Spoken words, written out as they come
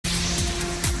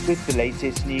With the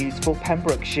latest news for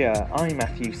Pembrokeshire, I'm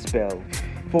Matthew Spill.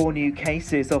 4 new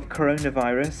cases of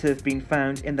coronavirus have been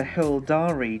found in the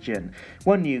Thur region.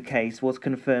 1 new case was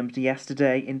confirmed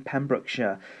yesterday in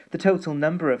Pembrokeshire. The total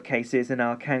number of cases in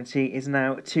our county is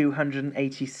now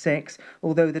 286,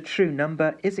 although the true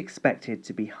number is expected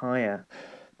to be higher.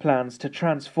 Plans to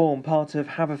transform part of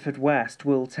Haverfordwest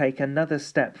will take another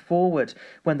step forward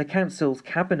when the Council's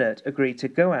Cabinet agreed to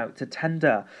go out to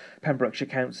tender. Pembrokeshire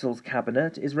Council's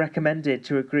Cabinet is recommended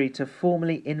to agree to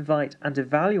formally invite and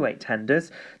evaluate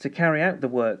tenders to carry out the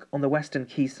work on the Western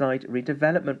Quayside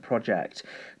redevelopment project.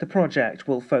 The project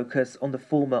will focus on the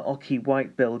former Occy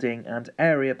White building and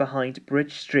area behind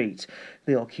Bridge Street.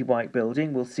 The Occy White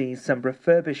building will see some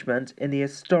refurbishment in the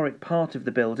historic part of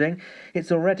the building.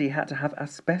 It's already had to have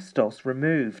asbestos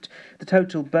removed. The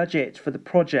total budget for the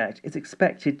project is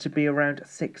expected to be around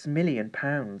 £6 million.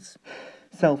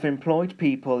 Self-employed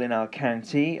people in our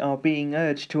county are being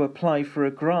urged to apply for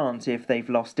a grant if they've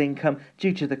lost income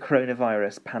due to the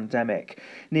coronavirus pandemic.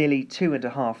 Nearly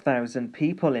 2,500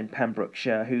 people in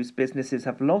Pembrokeshire whose businesses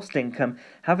have lost income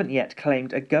haven't yet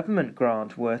claimed a government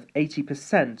grant worth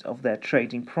 80% of their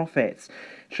trading profits.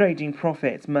 Trading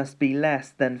profits must be less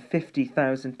than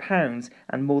 £50,000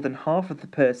 and more than half of the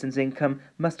person's income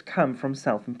must come from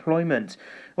self-employment.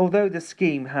 Although the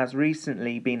scheme has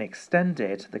recently been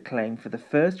extended, the claim for the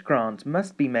first grant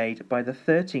must be made by the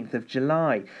 13th of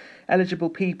July. Eligible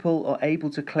people are able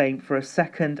to claim for a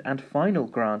second and final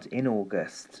grant in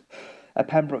August. A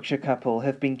Pembrokeshire couple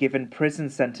have been given prison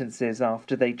sentences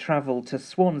after they travelled to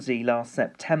Swansea last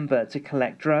September to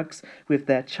collect drugs with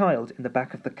their child in the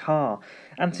back of the car.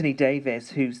 Anthony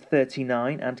Davis, who's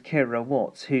 39, and Kira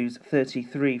Watts, who's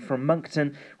 33, from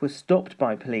Moncton, were stopped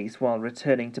by police while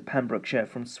returning to Pembrokeshire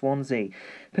from Swansea.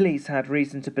 Police had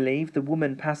reason to believe the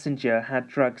woman passenger had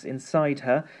drugs inside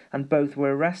her, and both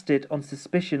were arrested on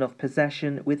suspicion of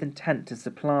possession with intent to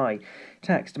supply.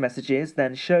 Text messages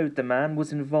then showed the man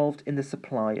was involved in the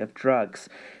supply of drugs.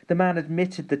 The man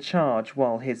admitted the charge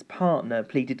while his partner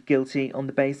pleaded guilty on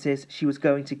the basis she was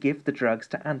going to give the drugs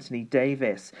to Anthony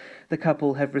Davis. The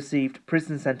couple have received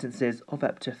prison sentences of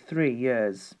up to 3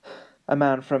 years. A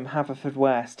man from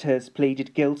Haverfordwest has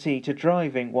pleaded guilty to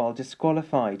driving while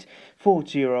disqualified.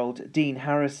 40-year-old Dean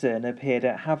Harrison appeared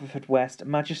at Haverfordwest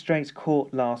Magistrates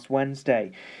Court last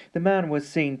Wednesday. The man was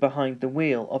seen behind the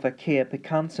wheel of a Kia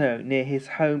Picanto near his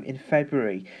home in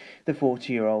February. The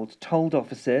 40-year-old told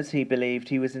officers he believed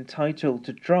he was entitled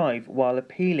to drive while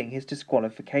appealing his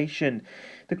disqualification.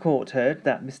 The court heard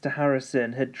that Mr.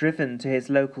 Harrison had driven to his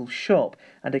local shop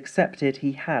and accepted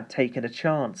he had taken a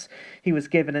chance. He was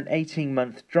given an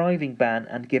 18-month driving ban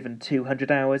and given 200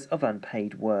 hours of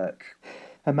unpaid work.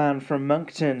 A man from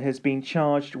Moncton has been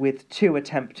charged with 2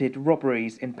 attempted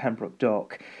robberies in Pembroke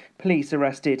Dock. Police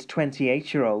arrested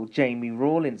 28-year-old Jamie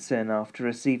Rawlinson after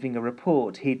receiving a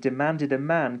report he'd demanded a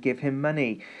man give him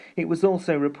money. It was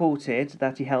also reported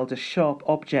that he held a sharp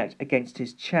object against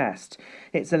his chest.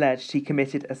 It's alleged he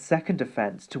committed a second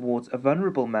offence towards a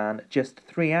vulnerable man just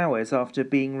 3 hours after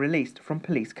being released from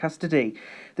police custody.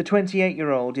 The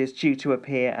 28-year-old is due to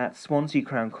appear at Swansea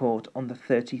Crown Court on the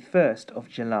 31st of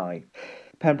July.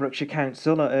 Pembrokeshire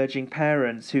Council are urging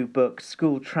parents who book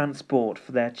school transport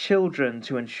for their children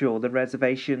to ensure the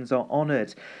reservations are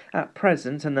honoured. At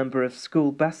present, a number of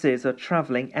school buses are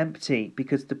travelling empty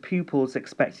because the pupils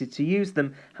expected to use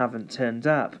them haven't turned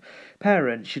up.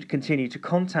 Parents should continue to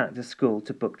contact the school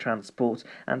to book transport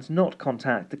and not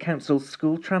contact the council's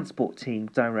school transport team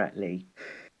directly.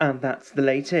 And that's the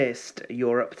latest.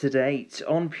 You're up to date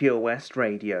on Pure West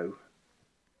Radio.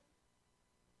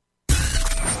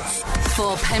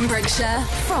 For Pembrokeshire,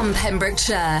 from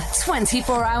Pembrokeshire,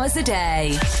 24 hours a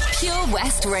day. Pure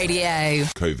West Radio.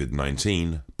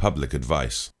 COVID-19 public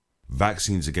advice.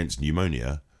 Vaccines against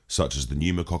pneumonia, such as the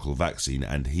pneumococcal vaccine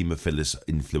and Haemophilus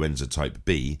influenza type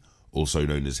B, also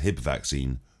known as Hib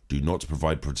vaccine, do not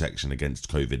provide protection against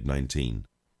COVID-19.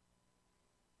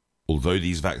 Although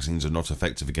these vaccines are not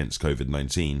effective against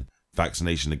COVID-19,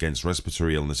 vaccination against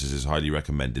respiratory illnesses is highly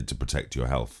recommended to protect your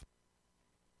health.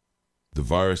 The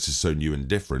virus is so new and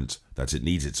different that it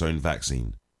needs its own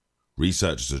vaccine.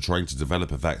 Researchers are trying to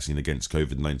develop a vaccine against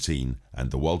COVID-19,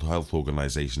 and the World Health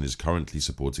Organization is currently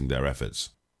supporting their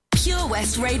efforts. Pure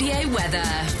West Radio weather.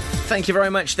 Thank you very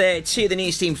much there to the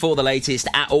news team for the latest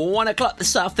at 1 o'clock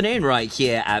this afternoon right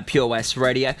here at Pure West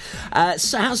Radio.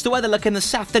 So how's the weather looking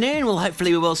this afternoon? Well,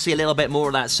 hopefully we will see a little bit more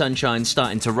of that sunshine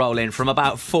starting to roll in from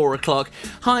about 4 o'clock.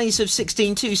 Highs of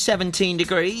 16 to 17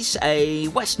 degrees, a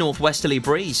west-northwesterly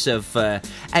breeze of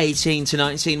 18 to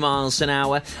 19 miles an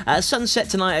hour. Sunset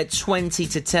tonight at 20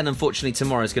 to 10. Unfortunately,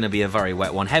 tomorrow is going to be a very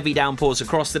wet one. Heavy downpours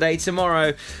across the day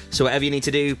tomorrow. So whatever you need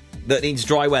to do that needs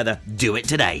dry weather, do it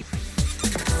today.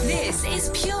 This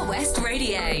is Pure West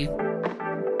Radio.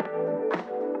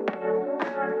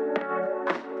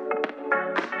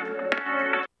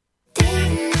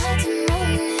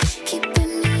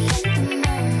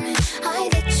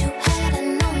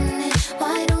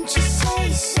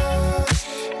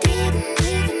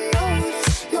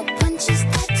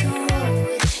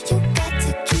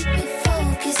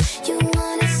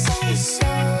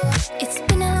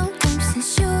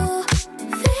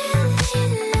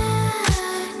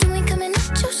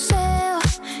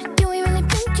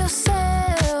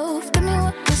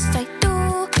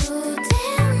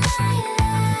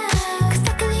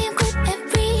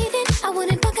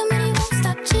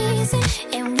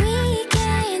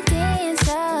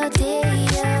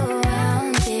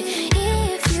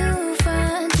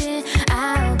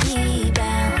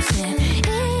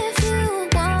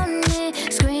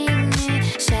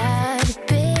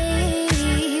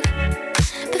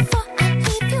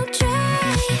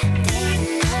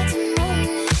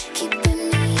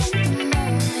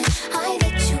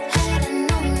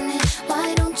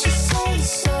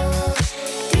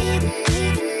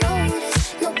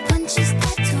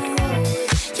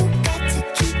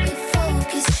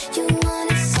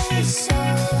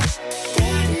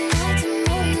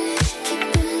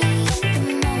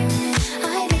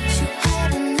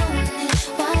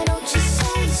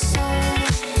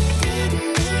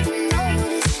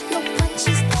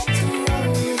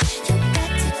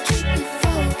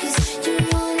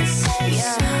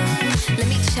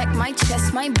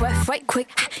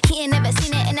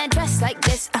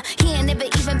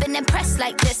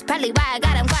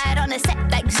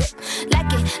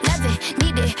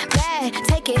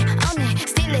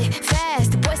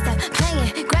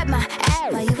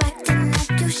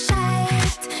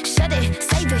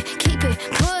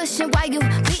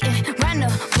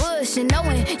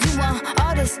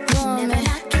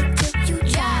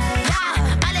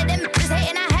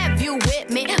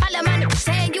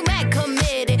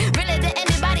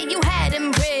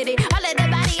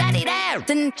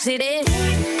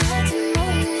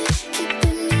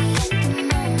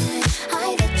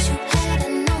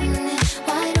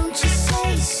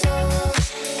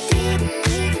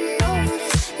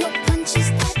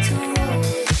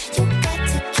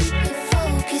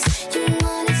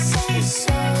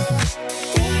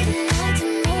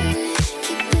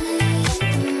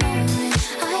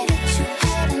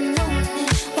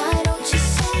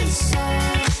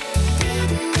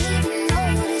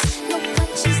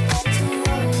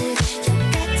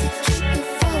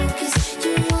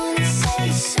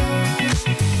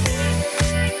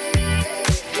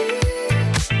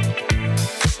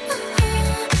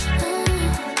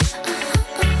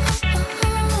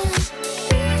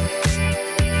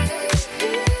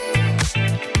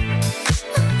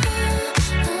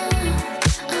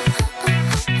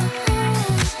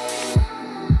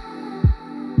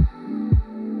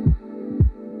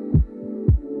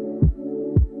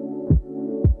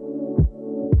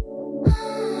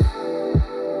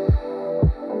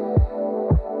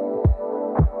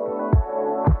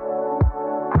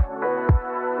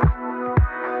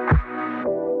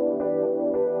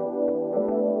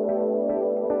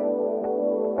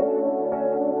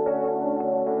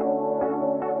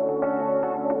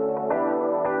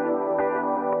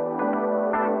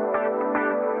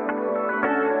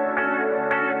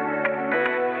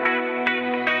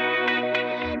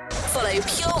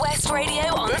 Pure West Radio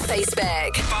on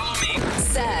Facebook. Follow me.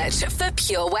 Search for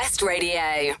Pure West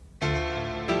Radio.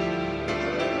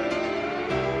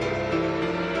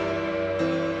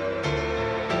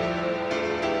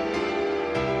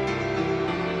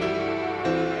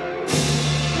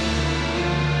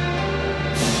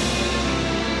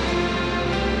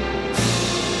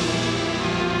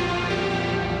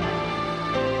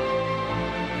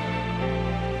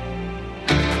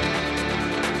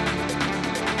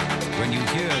 When you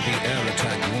hear the air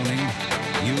attack warning,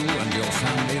 you and your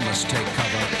family must take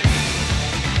cover.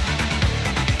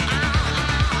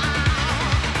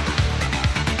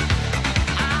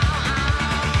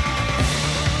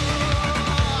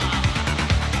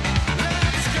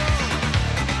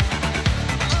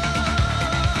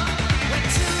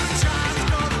 Two times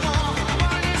gone wrong,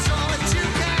 one is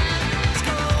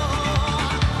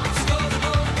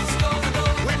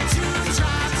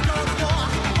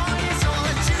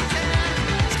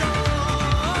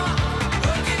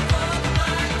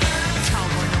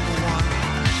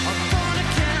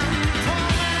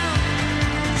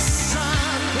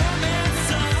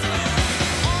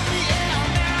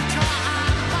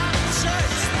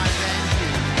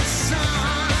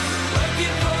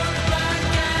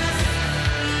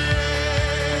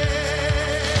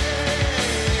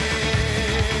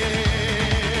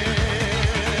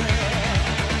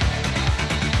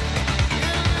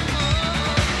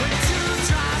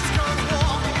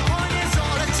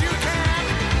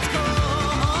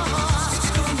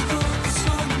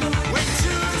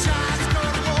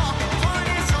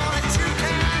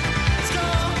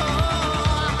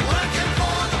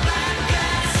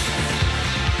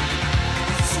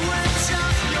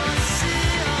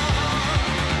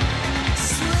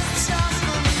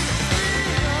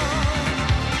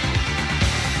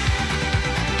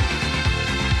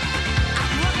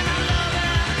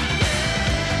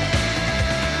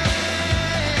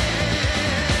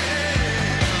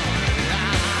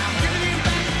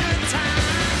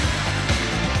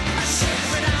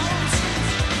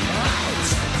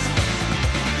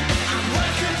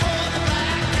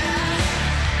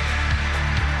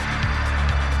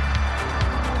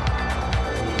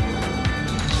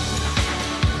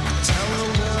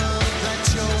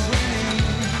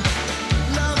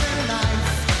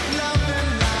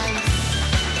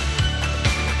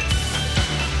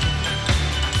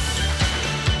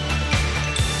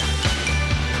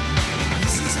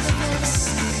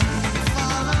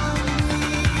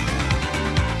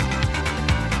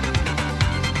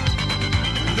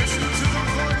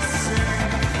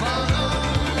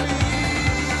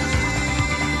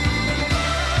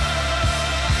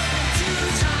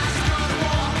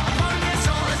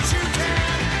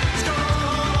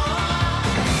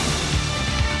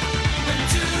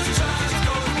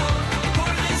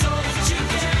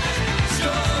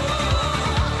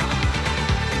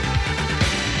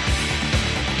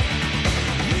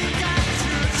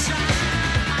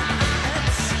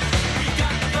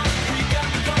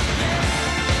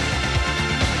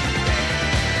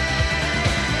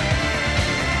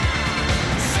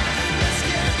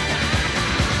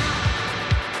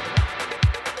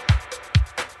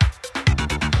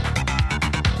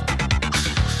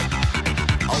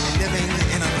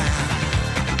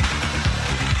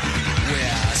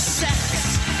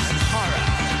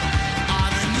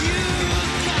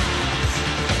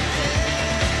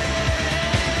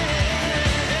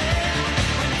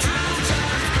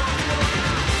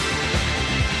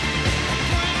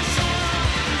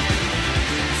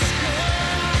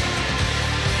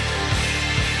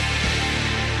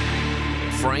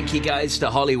Frankie Goes to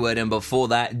Hollywood, and before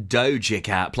that, Doja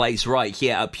Cat plays right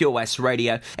here at Pure West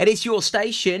Radio. It is your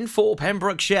station for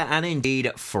Pembrokeshire, and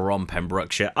indeed from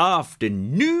Pembrokeshire.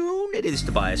 Afternoon, it is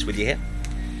Tobias with you here.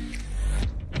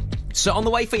 So on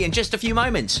the way for you in just a few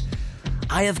moments,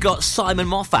 I have got Simon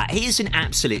Moffat. He is an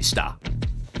absolute star.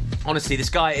 Honestly,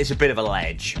 this guy is a bit of a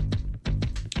ledge.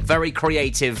 Very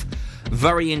creative,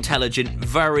 very intelligent,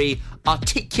 very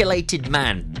articulated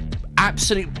man.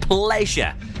 Absolute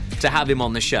pleasure to have him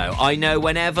on the show. I know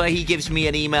whenever he gives me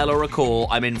an email or a call,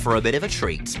 I'm in for a bit of a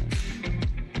treat.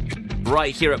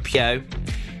 Right here at Pio.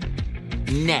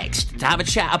 Next, to have a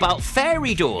chat about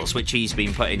fairy doors, which he's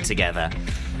been putting together.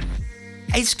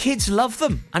 His kids love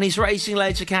them, and he's raising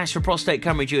loads of cash for prostate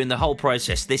coverage during the whole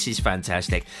process. This is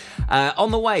fantastic.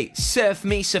 On the way, Surf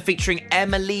Misa featuring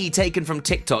Emma Lee, taken from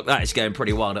TikTok. That is going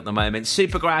pretty wild at the moment.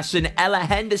 Supergrass and Ella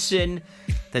Henderson.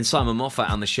 Then Simon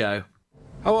Moffat on the show.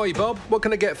 How are you, Bob? What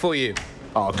can I get for you?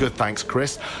 Oh, good, thanks,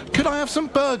 Chris. Could I have some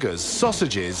burgers,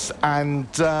 sausages, and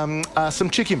some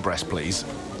chicken breast, please?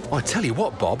 Oh, I tell you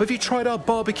what, Bob, have you tried our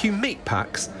barbecue meat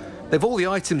packs? They've all the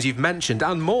items you've mentioned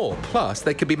and more. Plus,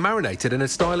 they can be marinated in a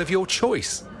style of your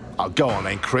choice. Oh, go on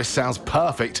then, Chris. Sounds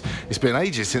perfect. It's been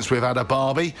ages since we've had a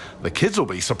barbie. The kids will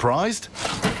be surprised.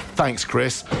 Thanks,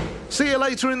 Chris. See you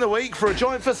later in the week for a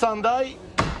joint for Sunday.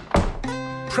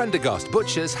 Prendergast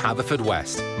Butchers,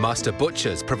 Haverfordwest. Master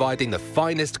Butchers, providing the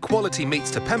finest quality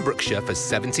meats to Pembrokeshire for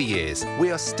 70 years.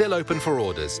 We are still open for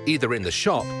orders, either in the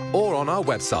shop or on our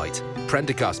website,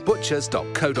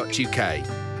 prendergastbutchers.co.uk.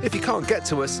 If you can't get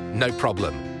to us, no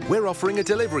problem. We're offering a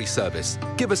delivery service.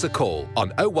 Give us a call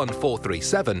on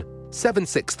 01437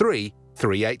 763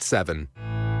 387.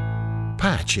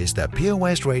 Patch is the Pure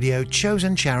West Radio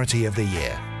chosen charity of the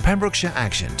year. Pembrokeshire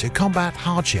Action to Combat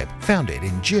Hardship, founded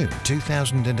in June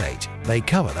 2008. They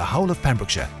cover the whole of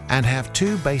Pembrokeshire and have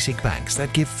 2 basic banks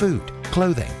that give food,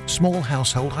 clothing, small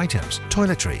household items,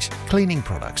 toiletries, cleaning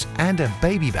products, and a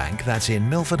baby bank that's in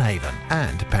Milford Haven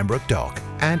and Pembroke Dock,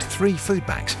 and 3 food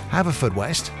banks,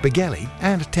 Haverfordwest, Begelly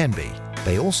and Tenby.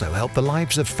 They also help the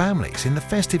lives of families in the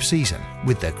festive season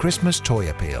with their Christmas toy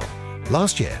appeal.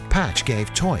 Last year, Patch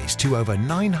gave toys to over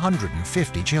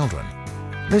 950 children.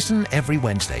 Listen every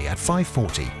Wednesday at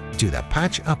 5:40 to the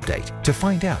Patch Update to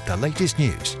find out the latest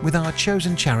news with our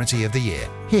chosen charity of the year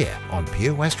here on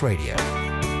Pure West Radio.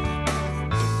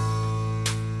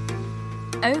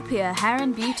 Opia Hair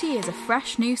and Beauty is a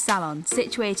fresh new salon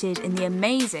situated in the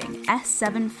amazing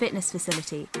S7 Fitness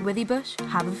Facility, Withybush,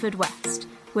 Haverfordwest.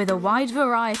 With a wide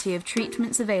variety of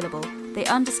treatments available, they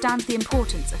understand the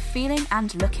importance of feeling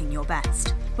and looking your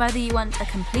best. Whether you want a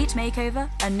complete makeover,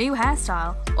 a new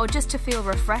hairstyle, or just to feel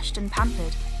refreshed and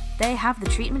pampered, they have the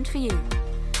treatment for you.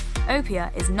 Opia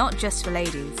is not just for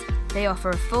ladies. They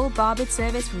offer a full barbed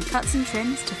service from cuts and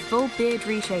trims to full beard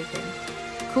reshaping.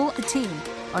 Call the team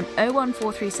on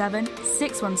 01437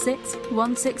 616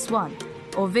 161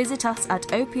 or visit us at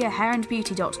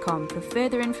opiahairandbeauty.com for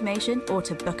further information or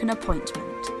to book an appointment.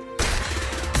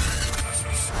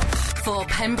 For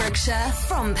Pembrokeshire,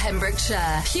 from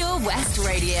Pembrokeshire, Pure West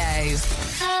Radio.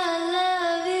 I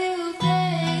love you,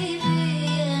 baby,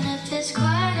 and if it's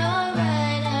quite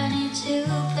alright, I need to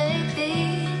play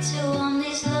pizza on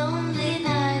these lonely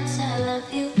nights. I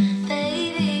love you,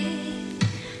 baby.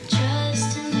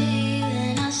 Trust in me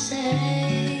when I say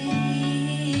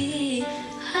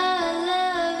I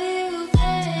love you,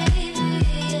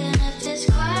 baby, and if it's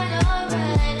quite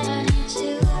alright, I need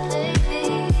to play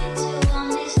pizza on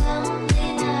these lonely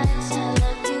nights. I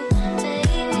love you,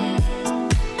 baby.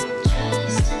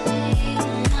 Trust in me.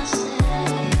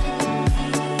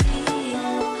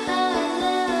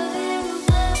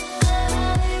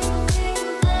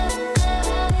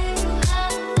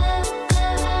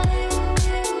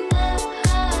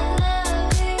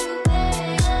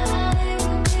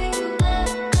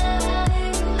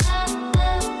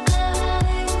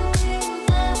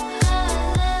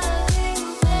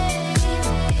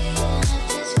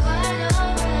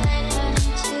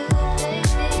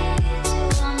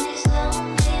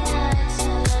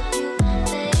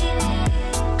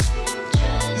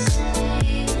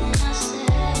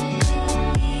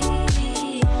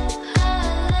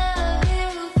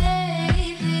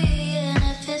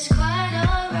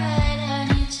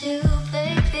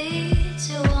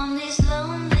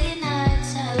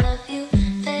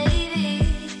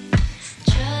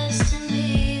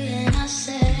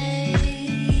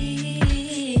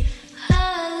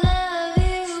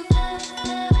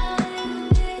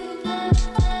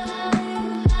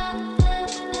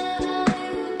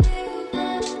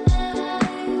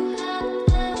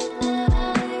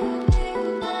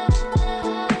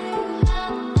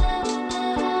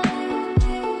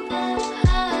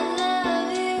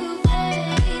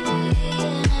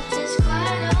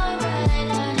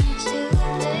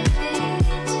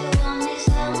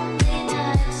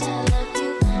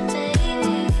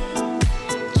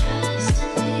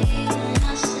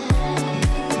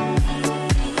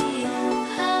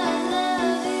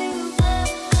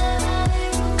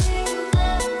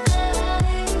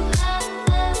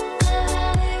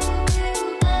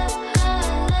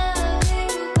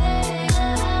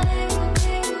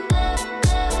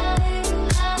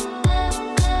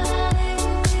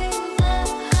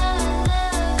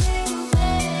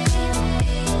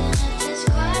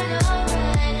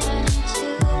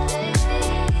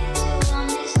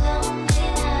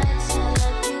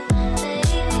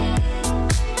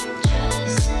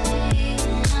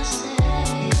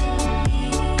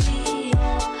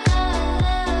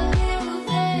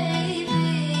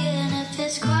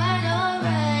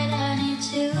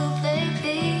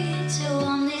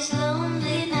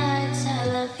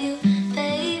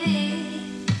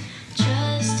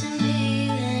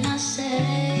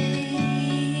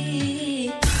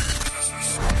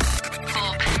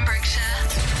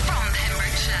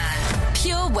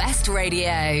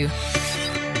 Radio.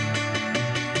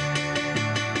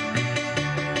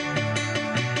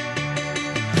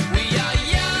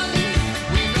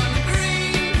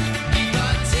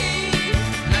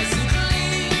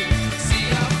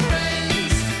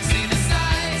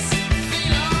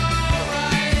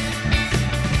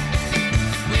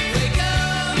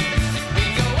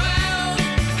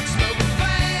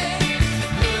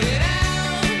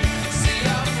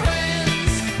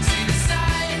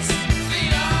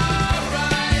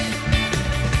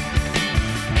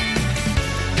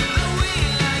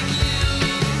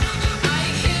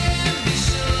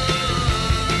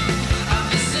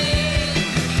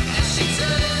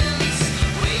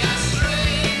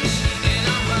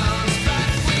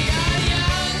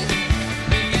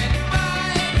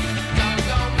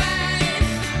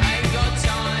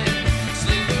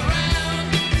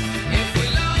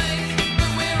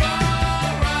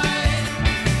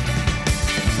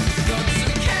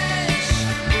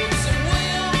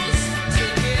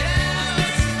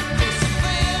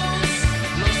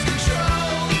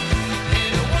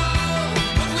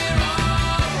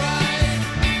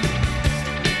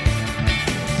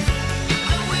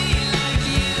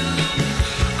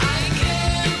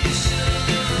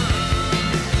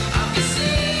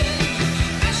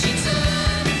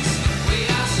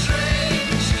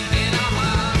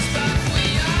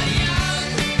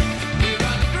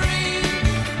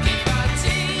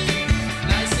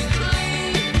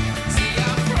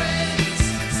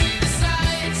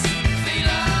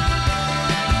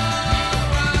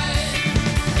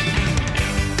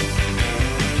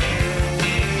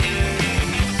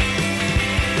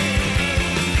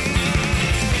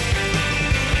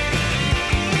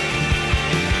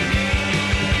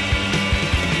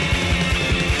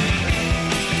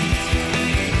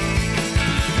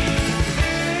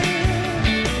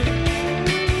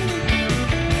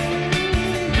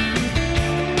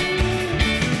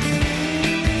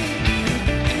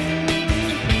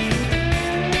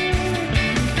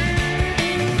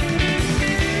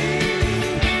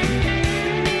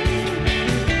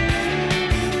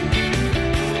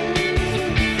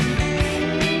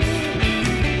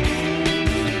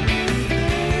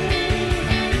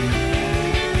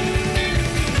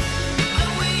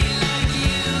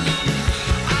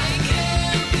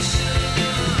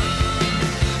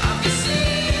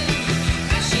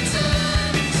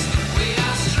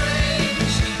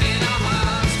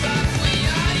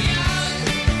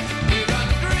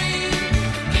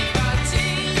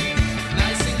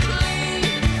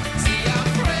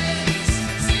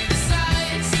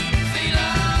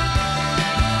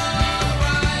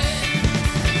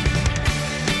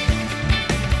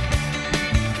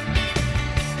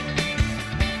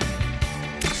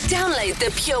 Download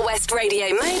the Pure West Radio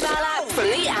mobile app from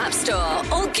the App Store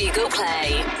or Google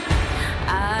Play.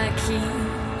 I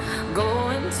keep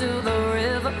going to the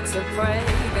river to pray,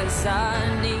 'cause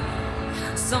I need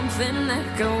something that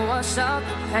can wash out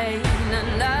the pain.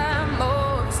 And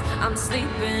I'm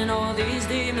sleeping all these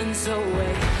demons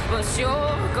away, but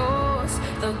your ghost,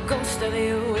 the ghost of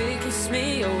you, it keeps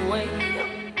me awake.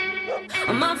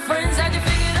 My friends had you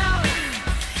figured out,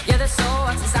 yeah, there's so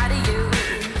much inside of you.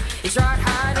 You tried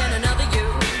hiding another you,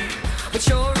 but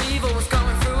your evil was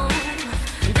coming through.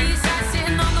 And these guys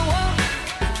sitting on the wall,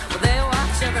 well, they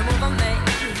watch every move I make.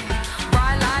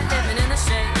 Bright light living in the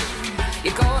shade,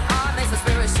 your cold heart makes the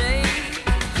spirit shake.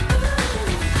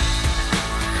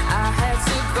 I had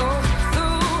to go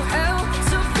through hell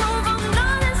to prove I'm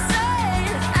not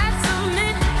insane. Had to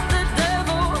meet the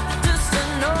devil just to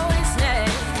know his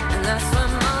name. And that's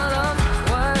when my love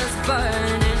was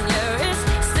burning. Yeah, it's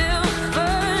still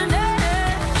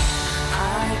burning.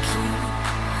 I keep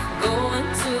going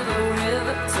to the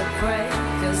river to pray,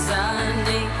 'cause I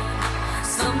need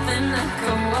something that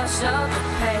can wash out the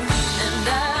pain. And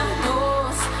I know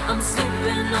I'm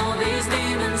sleeping all these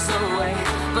demons away,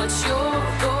 but your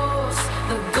ghost,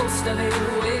 the ghost of you,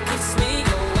 it keeps me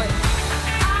away.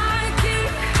 I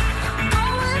keep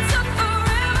going to the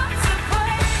river to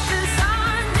pray, 'cause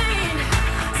I need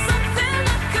something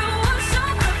that can wash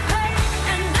out the pain.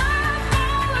 And I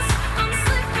know I'm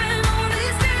sleeping all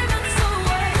these demons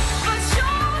away, but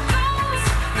your ghost,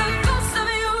 the ghost of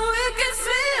you, it keeps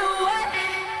me away.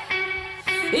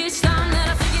 Each time that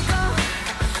I think you go,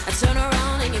 I turn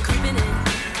around and you're creeping in,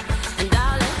 and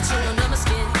I let you under my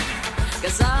skin,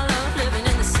 'cause I love living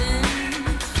in the sin.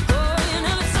 Oh, you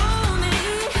never told me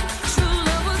true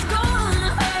love was gonna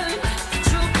hurt,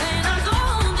 true pain I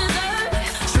don't deserve,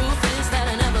 true things that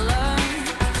I never learned.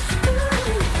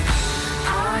 Ooh.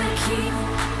 I keep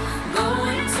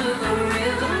going to the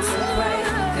river to pray,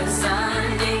 'cause I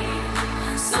need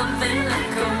something that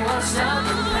can wash out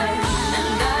the pain.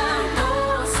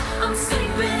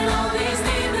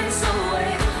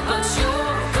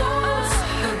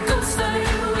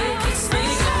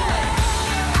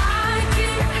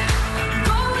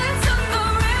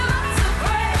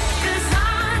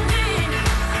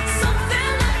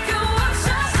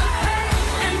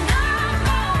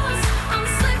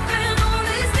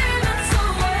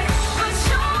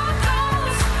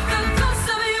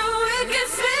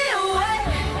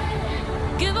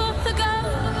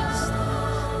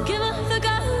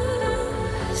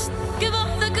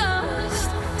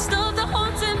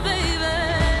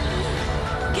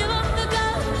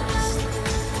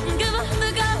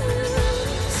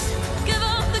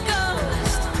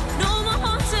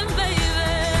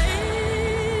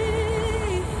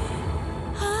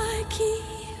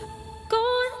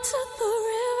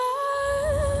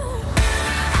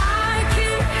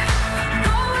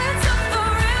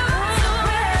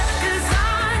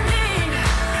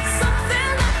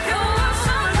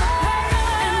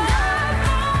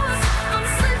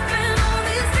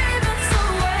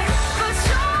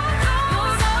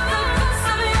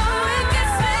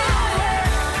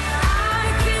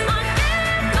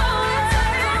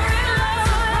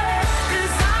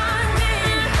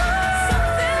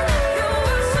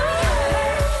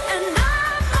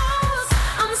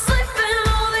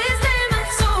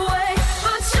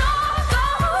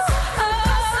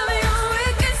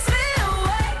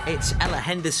 It's Ella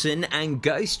Henderson and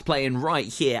Ghost playing right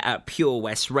here at Pure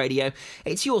West Radio.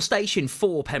 It's your station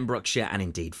for Pembrokeshire and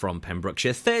indeed from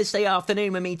Pembrokeshire. Thursday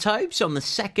afternoon with me, Tobes, on the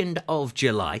 2nd of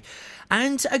July.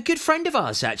 And a good friend of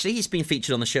ours, actually, he's been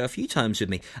featured on the show a few times with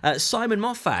me, Simon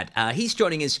Moffat. He's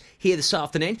joining us here this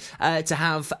afternoon to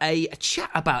have a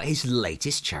chat about his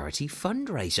latest charity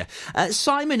fundraiser.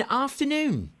 Simon,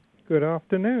 afternoon. Good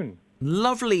afternoon.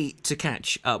 Lovely to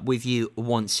catch up with you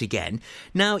once again.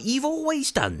 Now, you've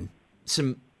always done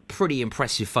some pretty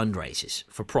impressive fundraisers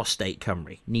for Prostate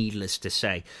Cymru, needless to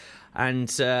say. And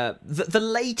the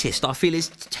latest, I feel, is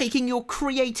taking your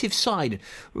creative side and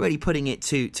really putting it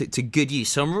to good use.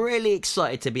 So I'm really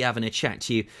excited to be having a chat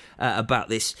to you about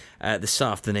this this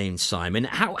afternoon, Simon.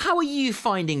 How are you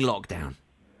finding lockdown?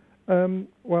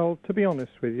 Well, to be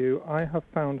honest with you, I have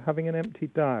found having an empty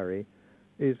diary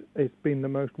it's been the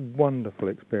most wonderful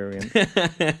experience.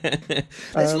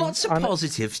 There's lots of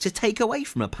positives to take away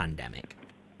from a pandemic.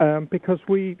 Because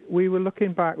we were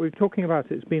looking back, we were talking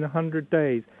about it, it's been 100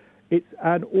 days. It's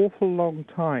an awful long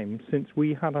time since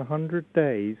we had 100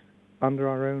 days under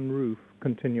our own roof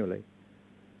continually.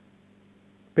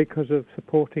 Because of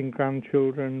supporting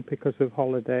grandchildren, because of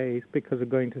holidays, because of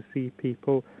going to see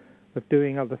people, of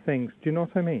doing other things. Do you know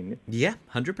what I mean? Yeah,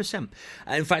 100%.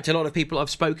 In fact, a lot of people I've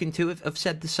spoken to have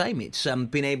said the same. It's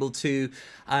been able to,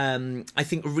 I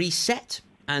think, reset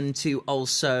and to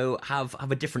also have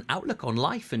a different outlook on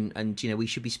life. And you know, we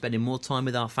should be spending more time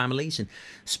with our families and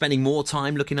spending more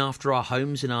time looking after our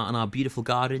homes and our beautiful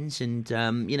gardens. And,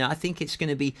 you know, I think it's going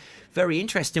to be very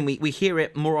interesting. We hear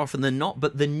it more often than not,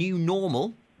 but the new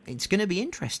normal, it's going to be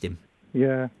interesting.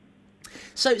 Yeah.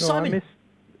 So, Simon...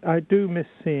 I do miss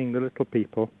seeing the little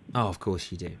people. Oh, of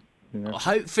course you do. Yeah.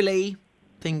 Hopefully,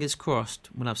 fingers crossed,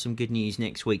 we'll have some good news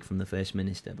next week from the First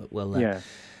Minister, but we'll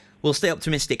stay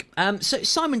optimistic. So,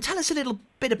 Simon, tell us a little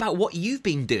bit about what you've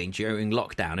been doing during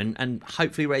lockdown and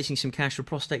hopefully raising some cash for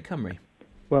Prostate Cymru.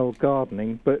 Well,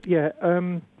 gardening, but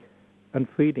and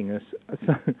feeding us.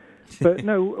 But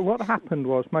no, what happened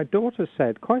was my daughter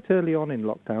said quite early on in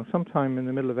lockdown, sometime in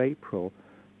the middle of April,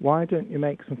 why don't you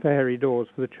make some fairy doors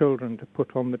for the children to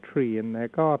put on the tree in their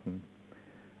garden?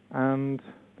 And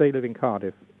they live in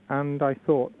Cardiff. And I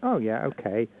thought, oh, yeah,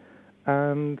 okay.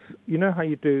 And you know how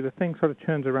you do, the thing sort of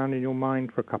turns around in your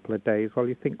mind for a couple of days while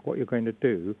you think what you're going to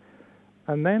do.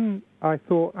 And then I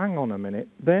thought, hang on a minute,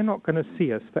 they're not going to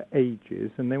see us for ages,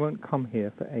 and they won't come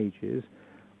here for ages.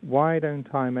 Why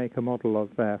don't I make a model of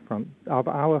our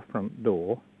front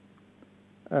door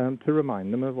to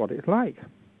remind them of what it's like?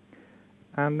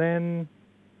 And then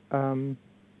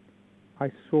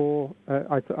I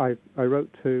wrote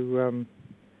to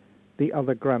the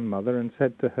other grandmother and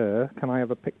said to her, can I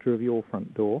have a picture of your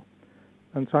front door?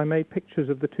 And so I made pictures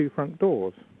of the two front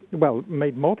doors. Well,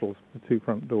 made models of the two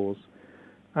front doors.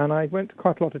 And I went to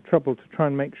quite a lot of trouble to try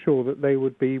and make sure that they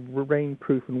would be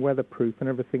rainproof and weatherproof and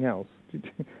everything else.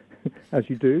 As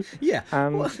you do. Yeah.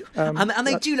 And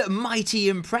they do look mighty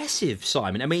impressive,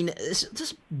 Simon. I mean, it's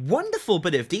just wonderful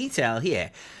bit of detail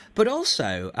here. But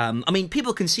also, I mean,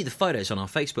 people can see the photos on our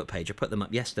Facebook page. I put them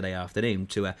up yesterday afternoon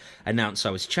to announce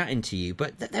I was chatting to you,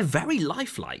 but they're very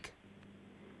lifelike.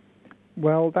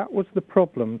 Well, that was the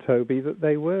problem, Toby, that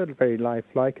they were very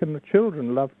lifelike and the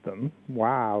children loved them.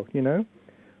 Wow, you know.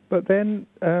 But then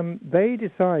they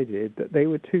decided that they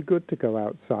were too good to go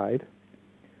outside.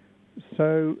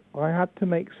 So I had to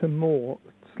make some more,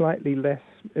 slightly less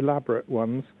elaborate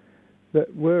ones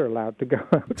that were allowed to go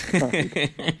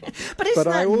outside. But isn't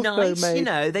that nice? You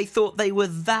know, they thought they were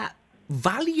that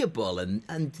valuable and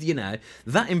you know,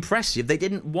 that impressive. They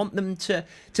didn't want them to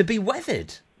be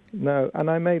weathered. No, and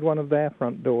I made one of their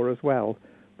front door as well.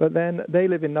 But then they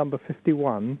live in number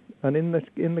 51, and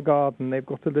in the garden they've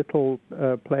got a little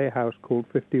playhouse called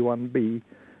 51B.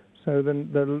 So the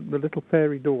little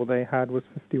fairy door they had was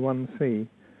 51C.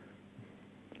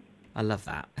 I love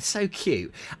that. It's so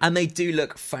cute. And they do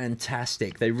look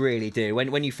fantastic. They really do.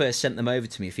 When you first sent them over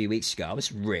to me a few weeks ago, I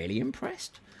was really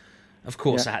impressed. Of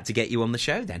course, I had to get you on the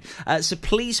show then. So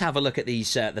please have a look at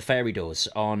these the fairy doors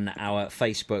on our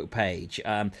Facebook page.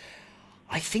 I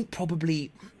think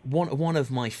probably one of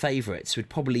my favourites would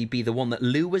probably be the one that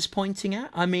Lou was pointing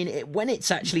at. I mean, when it's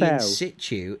actually in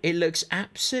situ, it looks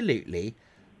absolutely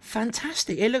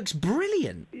fantastic. It looks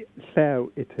brilliant.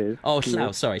 Slough it is. Oh,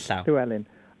 Slough. Sorry, Slough. Llewellyn.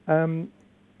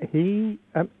 He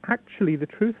actually, the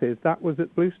truth is, that was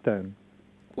at Bluestone.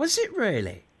 Was it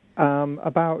really?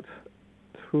 About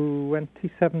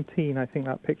 2017, I think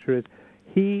that picture is.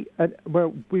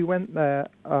 We went there,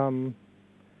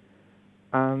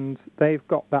 and they've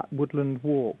got that woodland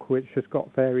walk, which has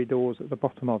got fairy doors at the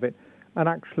bottom of it. And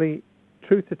actually,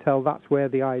 truth to tell, that's where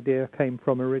the idea came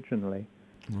from originally.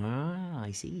 Ah,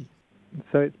 I see.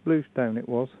 So it's bluestone, it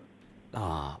was.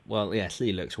 Ah, well, yes,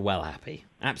 Lee looks well happy.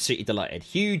 Absolutely delighted.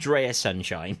 Huge ray of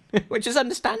sunshine, which is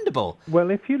understandable. Well,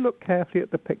 if you look carefully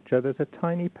at the picture, there's a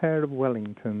tiny pair of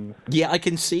Wellingtons. Yeah, I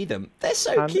can see them. They're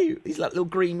so cute. These like little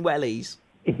green wellies.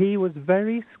 He was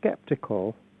very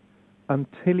sceptical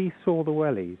until he saw the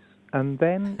wellies. And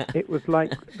then it was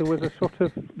like there was a sort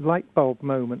of light bulb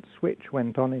moment, switch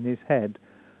went on in his head.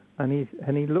 And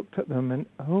he looked at them and,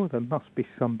 oh, there must be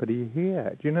somebody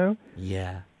here, do you know?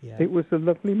 Yeah. It was a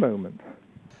lovely moment.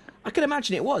 I can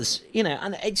imagine it was,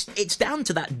 and it's down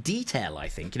to that detail, I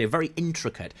think, very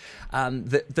intricate,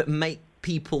 that make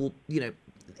people,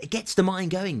 it gets the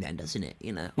mind going then, doesn't it?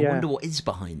 I wonder what is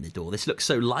behind the door. This looks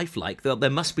so lifelike. There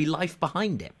must be life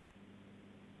behind it.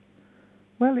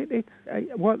 Well,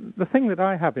 the thing that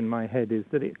I have in my head is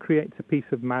that it creates a piece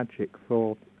of magic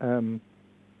for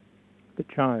the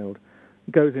child.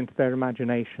 It goes into their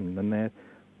imagination and they're,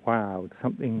 wow,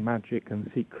 something magic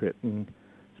and secret and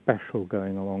special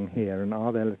going along here, and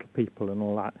are there little people and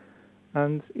all that.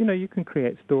 And, you can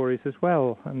create stories as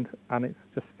well, and it's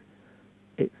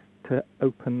to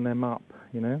open them up,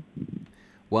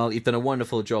 Well, you've done a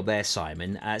wonderful job there,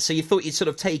 Simon. So you thought you'd sort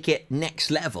of take it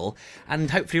next level and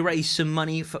hopefully raise some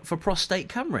money for Prostate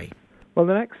Cymru. Well,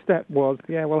 the next step was,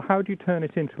 how do you turn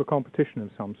it into a competition of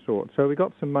some sort? So we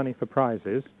got some money for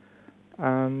prizes,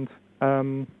 and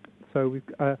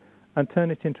and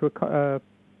turn it into a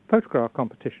photograph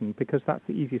competition, because that's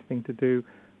the easiest thing to do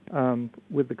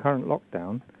with the current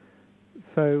lockdown.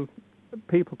 So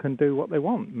people can do what they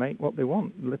want, make what they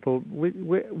want.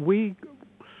 We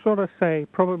sort of say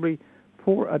probably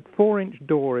a 4-inch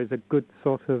door is a good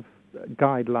sort of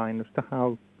guideline as to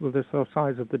how the sort of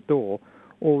size of the door.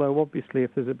 Although obviously,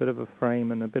 if there's a bit of a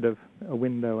frame and a bit of a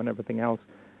window and everything else,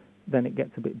 then it gets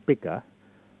a bit bigger.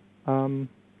 And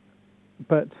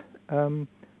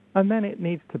then it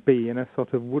needs to be in a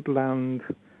sort of woodland,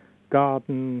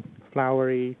 garden,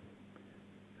 flowery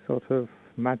sort of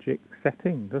magic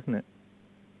setting, doesn't it?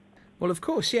 Well, of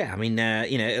course, yeah. I mean,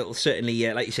 it'll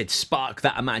certainly, like you said, spark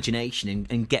that imagination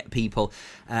and get people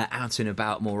out and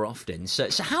about more often. So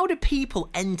how do people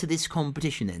enter this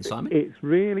competition then, Simon? It's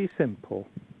really simple.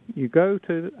 You go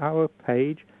to our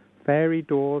page, Fairy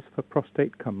Doors for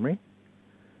Prostate Cymru.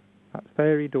 That's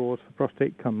Fairy Doors for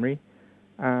Prostate Cymru.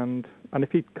 And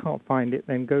if you can't find it,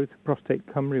 then go to Prostate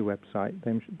Cymru website.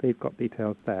 They've got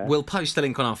details there. We'll post the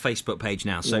link on our Facebook page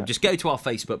now. So just go to our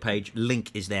Facebook page.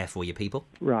 Link is there for you, people.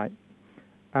 Right.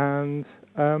 And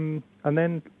then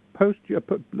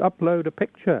upload a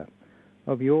picture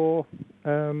of your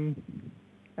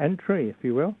entry, if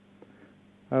you will,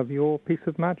 of your piece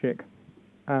of magic,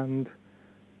 and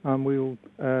we'll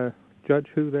judge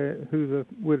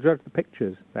we'll judge the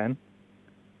pictures then.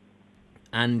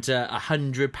 And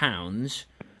 £100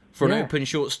 for an open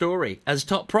short story as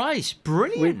top prize.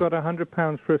 Brilliant. We've got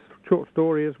 £100 for a short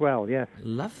story as well, yes.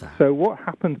 Love that. So what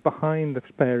happens behind the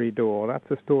fairy door, that's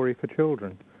a story for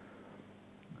children.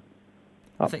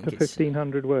 Up to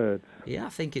 1,500 words. Yeah, I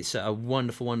think it's a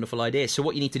wonderful, wonderful idea. So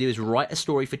what you need to do is write a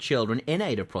story for children in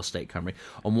aid of Prostate Cymru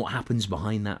on what happens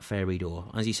behind that fairy door.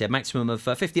 As you said, maximum of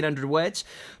 1,500 words.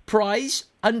 Prize,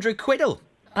 100 quid.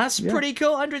 That's pretty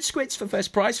cool. 100 squids for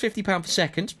first prize, £50 for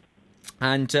second.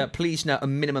 And please note a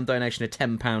minimum donation of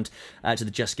 £10 to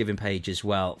the Just Giving page as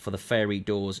well for the Fairy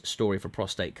Doors story for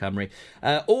Prostate Cymru.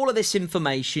 All of this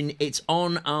information, it's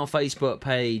on our Facebook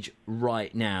page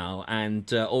right now,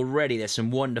 and already there's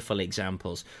some wonderful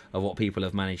examples of what people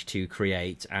have managed to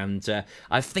create, and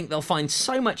I think they'll find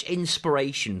so much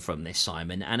inspiration from this,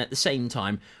 Simon, and at the same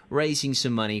time raising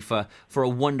some money for a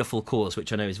wonderful cause,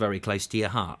 which I know is very close to your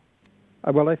heart.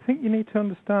 Well, I think you need to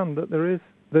understand that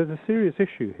there's a serious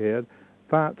issue here.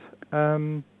 That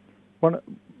one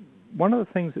of the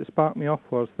things that sparked me off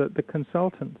was that the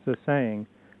consultants are saying,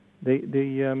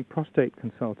 the prostate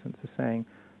consultants are saying,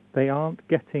 they aren't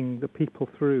getting the people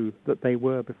through that they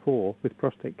were before with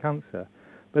prostate cancer.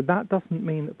 But that doesn't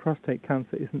mean that prostate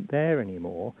cancer isn't there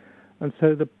anymore. And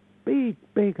so the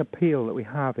big appeal that we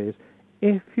have is,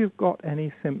 if you've got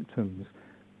any symptoms,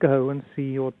 go and see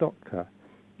your doctor.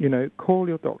 Call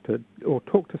your doctor or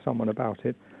talk to someone about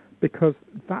it, because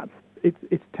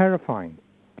it's terrifying.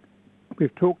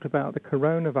 We've talked about the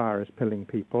coronavirus killing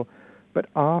people, but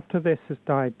after this has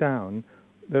died down,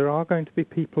 there are going to be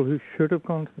people who should have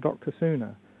gone to the doctor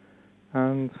sooner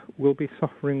and will be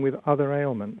suffering with other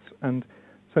ailments. And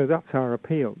so that's our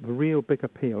appeal, the real big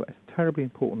appeal. It's terribly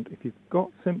important. If you've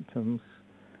got symptoms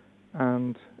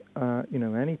and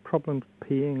any problems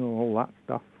peeing or all that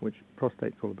stuff, which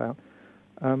prostate's all about,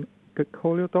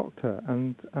 call your doctor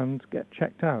and get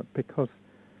checked out, because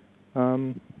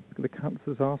the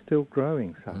cancers are still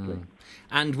growing, sadly.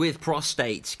 And with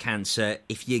prostate cancer,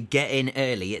 if you get in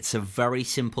early, it's a very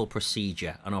simple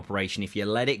procedure, an operation. If you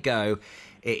let it go,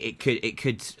 it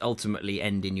could ultimately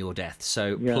end in your death.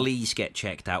 So please get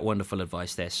checked out. Wonderful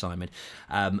advice there, Simon.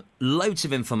 Loads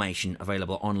of information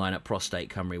available online at Prostate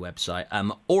Cymru website.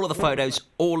 All of the photos,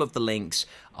 all of the links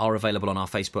are available on our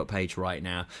Facebook page right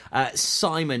now.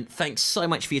 Simon, thanks so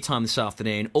much for your time this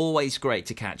afternoon. Always great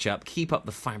to catch up. Keep up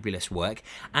the fabulous work.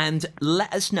 And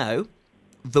let us know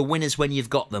the winners when you've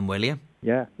got them, will you?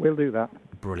 Yeah, we'll do that.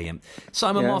 Brilliant.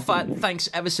 Simon Moffat, thanks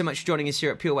ever so much for joining us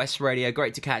here at Pure West Radio.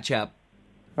 Great to catch up.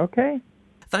 Okay.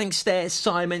 Thanks there,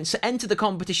 Simon. So enter the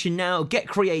competition now, get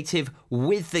creative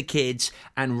with the kids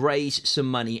and raise some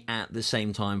money at the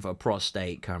same time for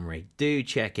Prostate Cymru. Do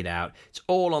check it out. It's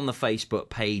all on the Facebook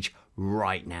page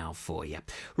right now for you.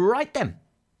 Right then,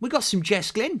 we got some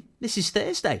Jess Glynn. This is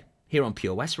Thursday here on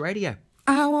Pure West Radio.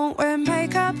 I won't wear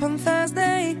makeup on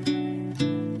Thursday.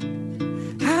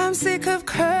 I'm sick of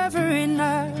covering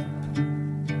up.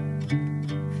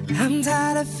 I'm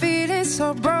tired of feeling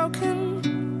so broken.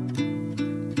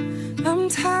 I'm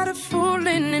tired of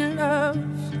falling in love.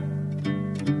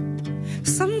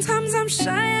 Sometimes I'm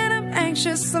shy and I'm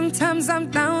anxious. Sometimes I'm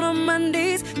down on my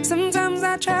knees. Sometimes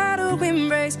I try to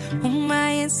embrace all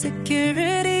my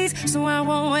insecurities. So I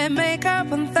won't wear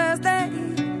makeup on Thursday,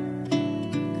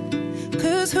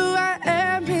 'cause who I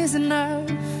am is enough.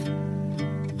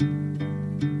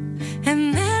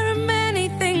 And there are many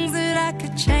things that I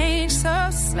could change so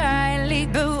slightly,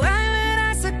 but why would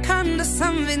I succumb to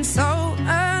something so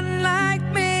unlike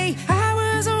me? I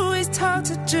was always taught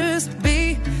to just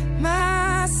be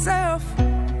myself.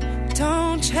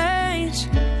 Don't change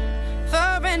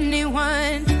for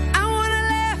anyone. I wanna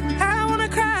laugh, I wanna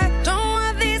cry. Don't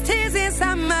want these tears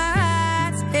inside my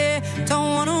eyes. Yeah,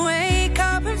 don't wanna wake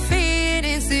up and feel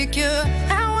insecure.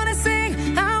 I wanna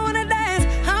sing, I wanna dance,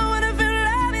 I wanna feel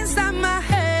love inside my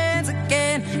hands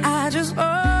again. I just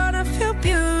wanna feel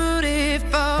beautiful.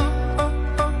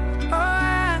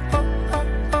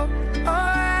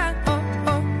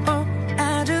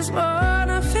 I just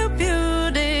wanna feel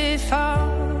beautiful.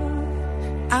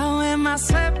 I wear my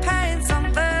sweatpants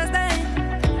on Thursday,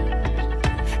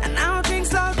 and I'll drink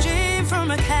slow gin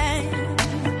from a can.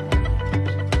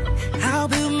 I'll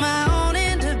build my own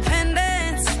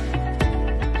independence.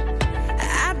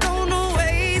 I don't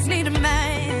always need a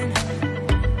man.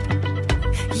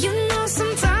 You know,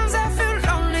 sometimes I feel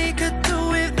lonely, could do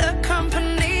with the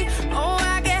company. Oh,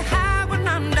 I get high when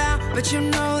I'm down, but you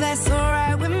know that's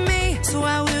alright with me. So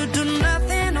I will do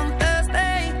nothing on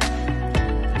Thursday.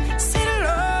 Sit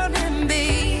alone and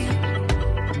be.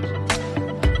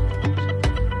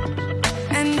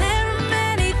 And there are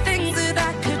many things that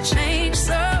I could change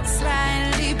so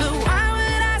slightly, but why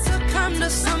would I succumb to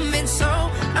something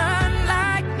so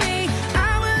unlike me?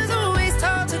 I was always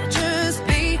taught to just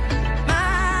be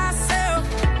myself.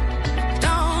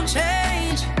 Don't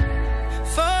change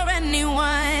for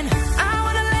anyone. I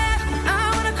wanna laugh, I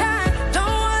wanna cry.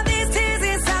 Don't want these tears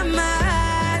inside my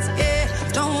eyes. Yeah,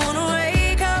 don't wanna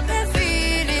wake up and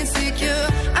feel insecure.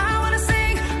 I wanna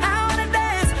sing, I wanna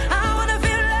dance, I wanna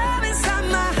feel love inside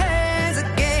my hands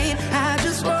again. I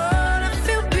just wanna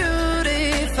feel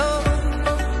beautiful.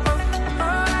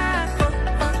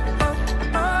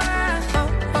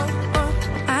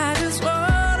 I just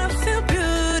wanna feel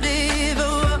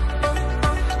beautiful.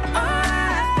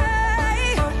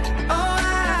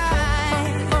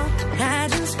 I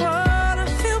just wanna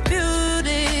feel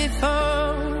beautiful.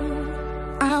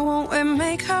 I won't wear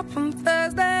makeup on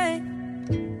Thursday,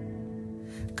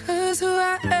 'cause who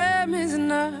I am is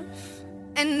enough.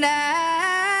 And I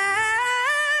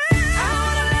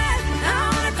wanna laugh, I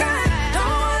wanna cry.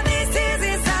 Don't want these tears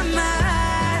inside my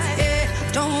eyes. Yeah,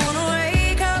 don't wanna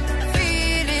wake up and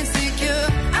feel insecure.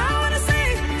 I wanna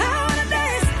sing, I wanna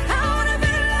dance, I wanna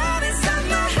feel love inside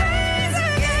my hands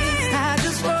again. I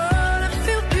just wanna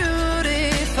feel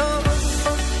beautiful.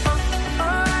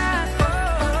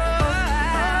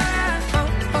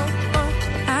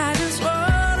 I just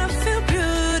wanna feel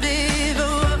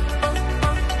beautiful.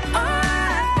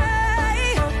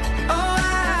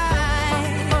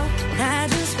 I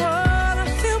just wanna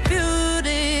feel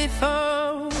beautiful.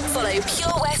 Follow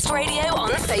Pure West Radio on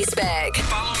Facebook.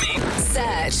 Follow me.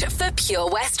 Search for Pure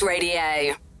West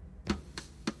Radio.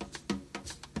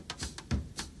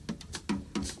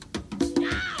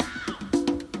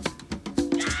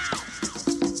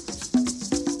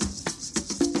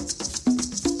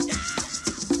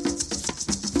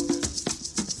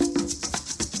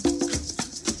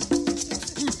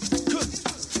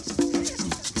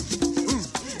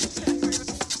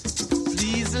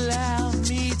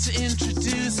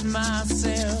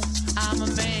 myself, I'm a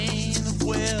man of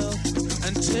wealth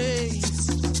and taste.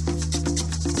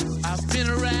 I've been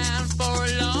around for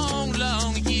a long,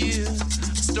 long year.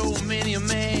 Stole many a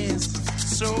man's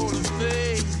soul of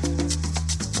faith.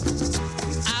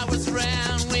 I was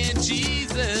around when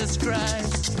Jesus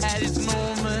Christ had his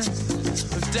moment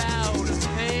of doubt and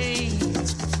pain.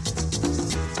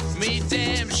 Made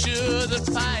damn sure the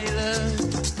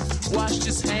Pilate washed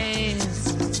his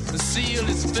hands and sealed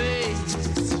his face.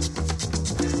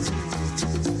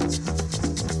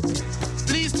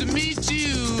 Pleased to meet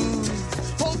you.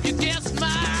 Hope you guessed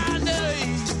my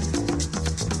name.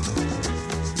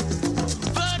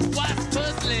 But what's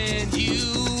puzzling you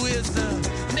is the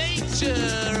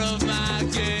nature of my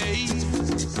game.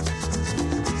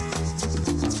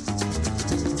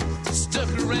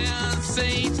 Stuck around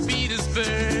St.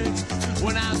 Petersburg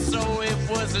when I saw it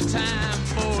was a time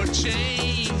for a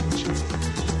change.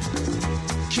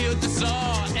 Killed the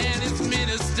Tsar and his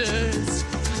ministers.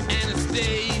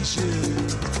 Anastasia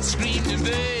screamed in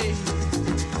vain.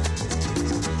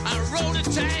 I rode a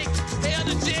tank, held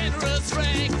a generous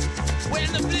rank when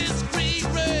the blitzkrieg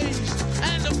raged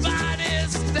and the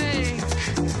bodies stank.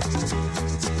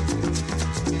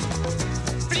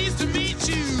 Pleased to meet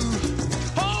you.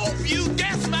 Hope you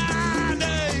guess my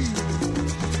name.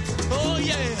 Oh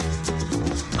yeah.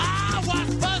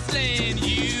 What's puzzling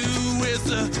you is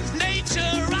the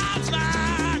nature of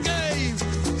my game.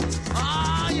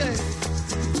 Oh yeah.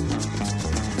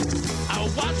 I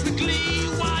watch with glee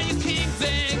while your kings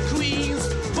and queens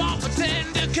fought for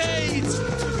 10 decades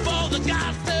for the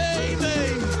gods they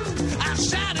made. I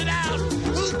shouted out,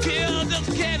 who killed the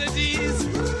Kennedys?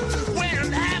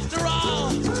 When after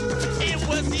all, it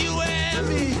was you and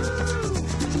me.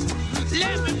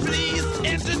 Let me please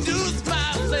introduce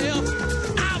myself.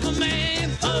 I'm a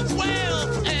man of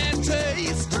wealth and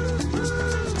taste.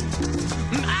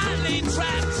 I lay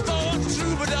traps for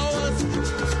troubadours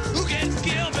who get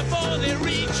killed before they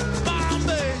reach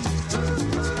Bombay.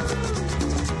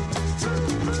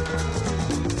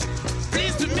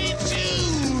 Pleased to meet you.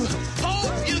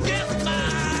 Hope you get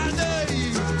my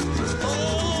name.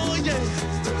 Oh yeah.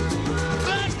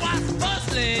 But what's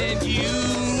puzzling you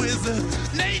is the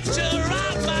nature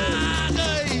of my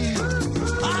game.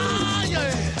 Oh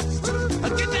yeah.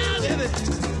 Get down in it.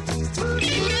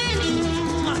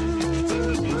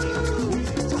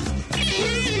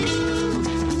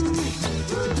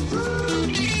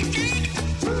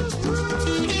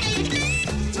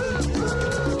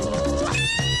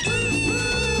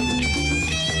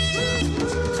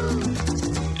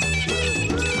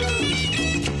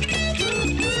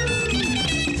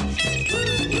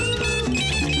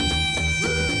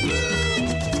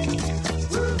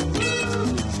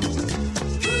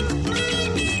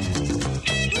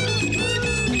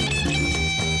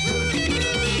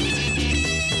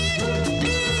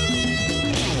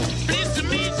 Pleased to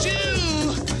meet you.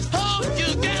 Hope you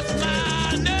get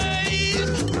my name.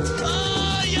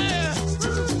 Oh yeah.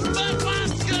 But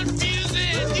what's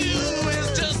confusing you is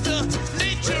just the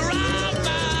nature of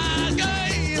my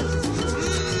game.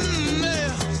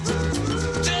 Yeah.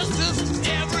 Just as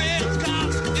every cop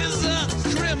is a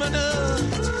criminal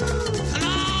and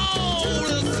all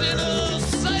the sinners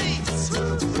saints.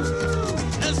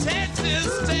 As heads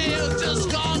is tails, just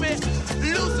call me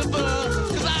Lucifer,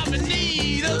 'cause I'm in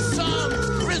need of some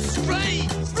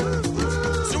restraint.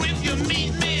 So if you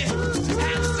meet me,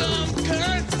 have some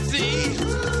courtesy,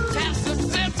 have some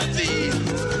sympathy,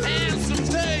 and some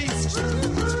taste.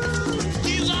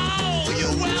 Use all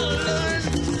your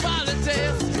well-learned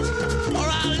politics, or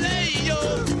I'll lay your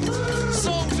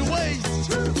soul to waste.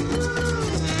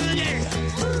 Yeah.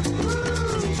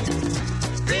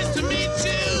 Pleased to meet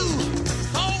you.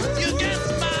 Hope you get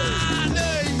my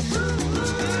name.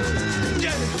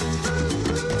 Yeah.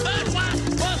 But what's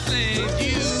puzzling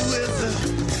you is the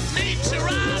nature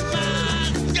of my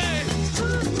game.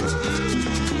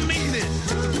 Mean it.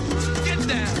 Get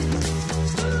down.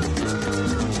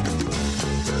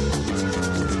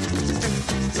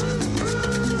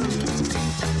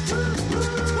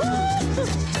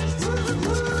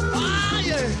 Ah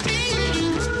yeah.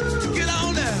 Get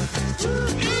on down.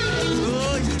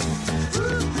 Oh yeah.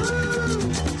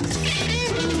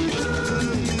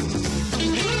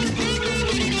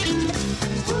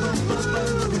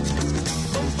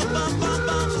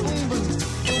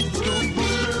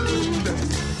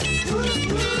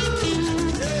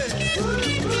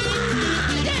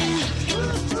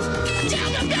 Tell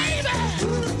me, baby,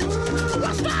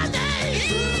 what's my name?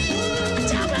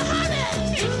 Tell me, honey,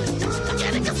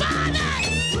 can it get my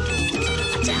name?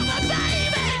 Tell me,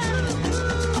 baby,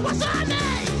 what's my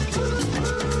name?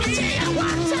 I tell you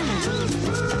one time,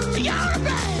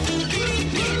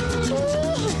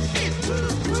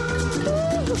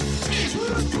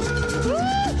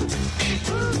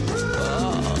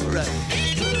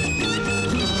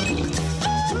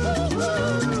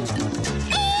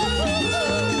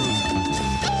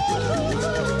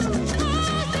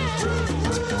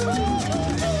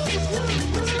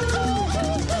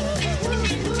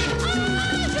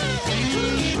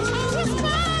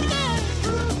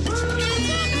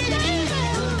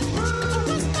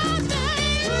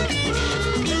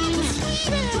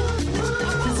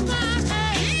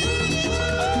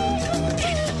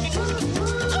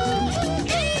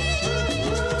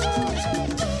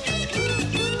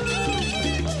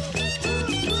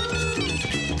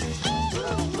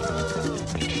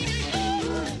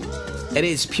 It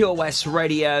is Pure West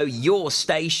Radio, your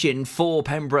station for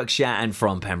Pembrokeshire and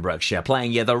from Pembrokeshire,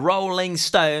 playing you the Rolling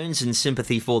Stones and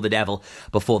Sympathy for the Devil.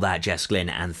 Before that, Jess Glynn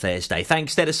and Thursday.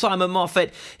 Thanks there to Simon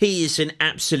Moffat. He is an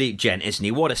absolute gent, isn't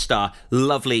he? What a star.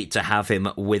 Lovely to have him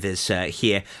with us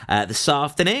here this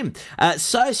afternoon.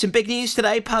 So, some big news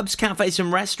today. Pubs, cafes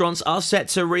and restaurants are set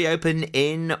to reopen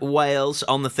in Wales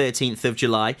on the 13th of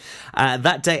July.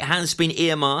 That date has been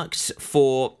earmarked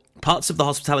for parts of the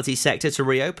hospitality sector to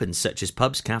reopen, such as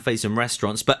pubs, cafes and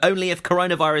restaurants, but only if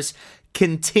coronavirus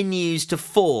continues to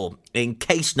fall in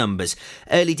case numbers.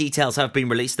 Early details have been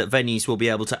released that venues will be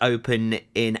able to open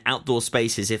in outdoor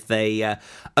spaces if they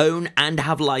own and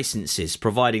have licences,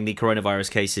 providing the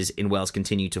coronavirus cases in Wales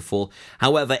continue to fall.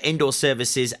 However, indoor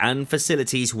services and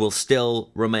facilities will still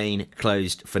remain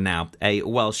closed for now. A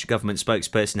Welsh Government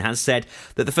spokesperson has said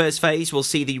that the first phase will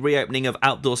see the reopening of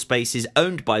outdoor spaces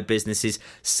owned by businesses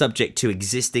subject to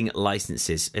existing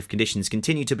licences, if conditions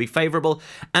continue to be favourable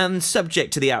and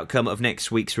subject to the outcome of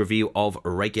next week's review of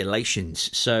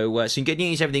regulations. So some good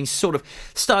news, everything's sort of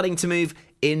starting to move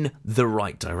in the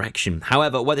right direction.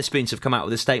 However, Wetherspoons have come out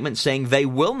with a statement saying they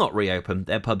will not reopen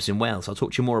their pubs in Wales. I'll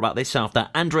talk to you more about this after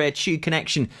Andrea Chu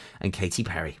Connection and Katy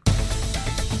Perry.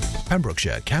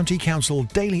 Pembrokeshire County Council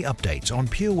daily updates on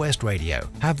Pure West Radio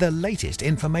have the latest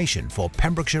information for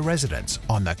Pembrokeshire residents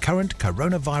on the current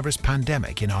coronavirus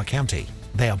pandemic in our county.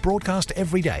 They are broadcast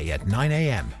every day at 9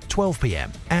 a.m, 12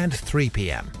 p.m, and 3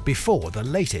 p.m. before the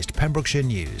latest Pembrokeshire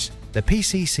news. The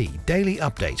PCC Daily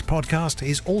Update podcast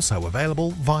is also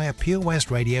available via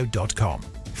purewestradio.com.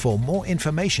 For more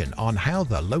information on how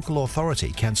the local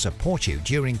authority can support you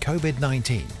during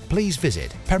COVID-19, please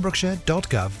visit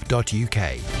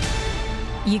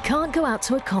pembrokeshire.gov.uk. You can't go out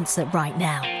to a concert right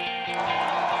now.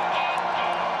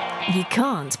 You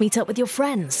can't meet up with your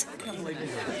friends.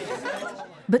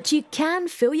 But you can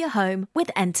fill your home with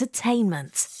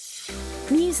entertainment.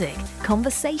 Music,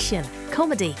 conversation,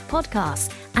 comedy,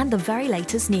 podcasts, and the very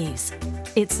latest news.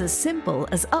 It's as simple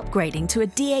as upgrading to a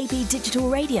DAB digital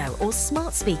radio or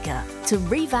smart speaker to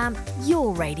revamp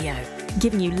your radio,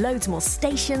 giving you loads more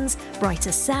stations,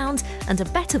 brighter sound, and a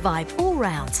better vibe all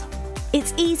round.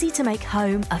 It's easy to make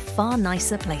home a far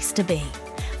nicer place to be.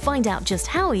 Find out just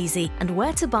how easy and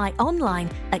where to buy online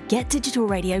at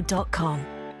getdigitalradio.com.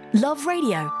 Love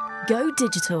radio. Go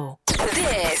digital.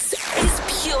 This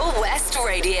is Pure West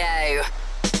Radio.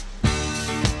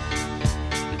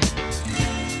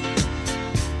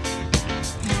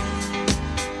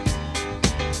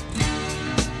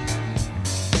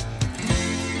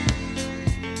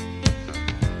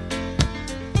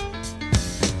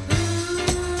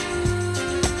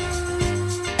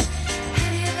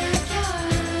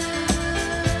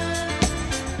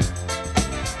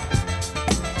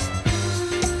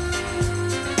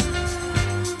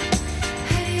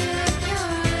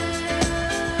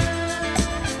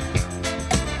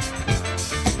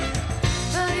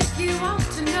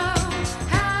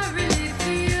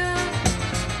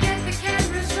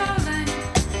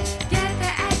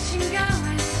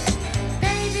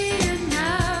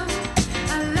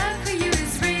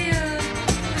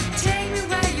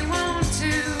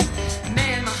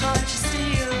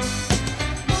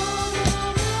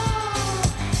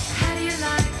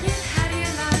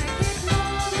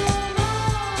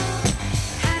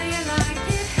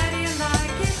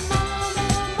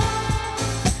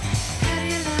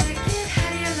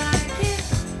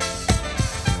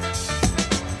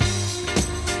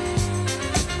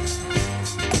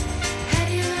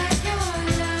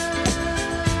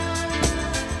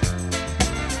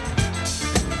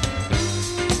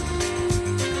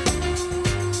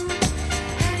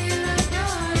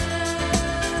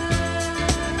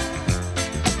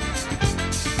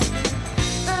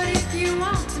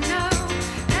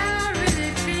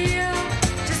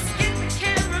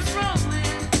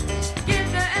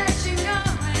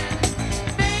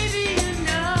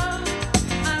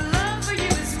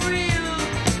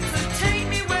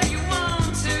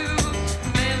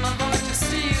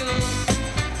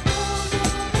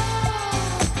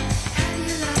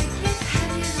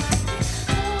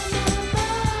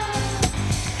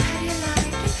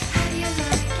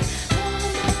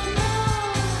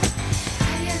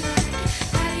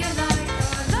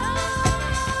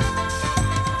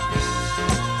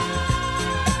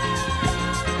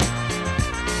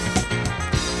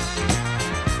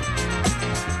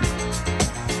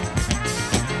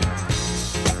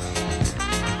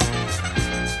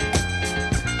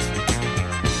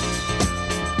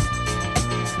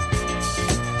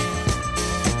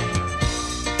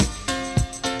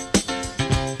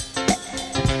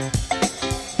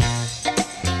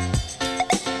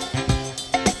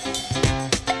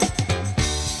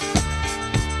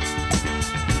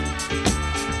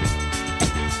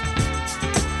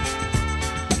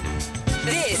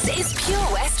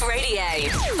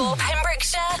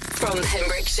 from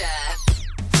Pembrokeshire.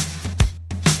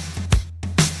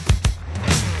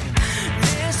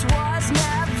 This was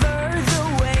never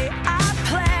the way I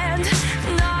planned,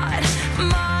 not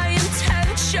my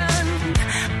intention.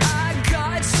 I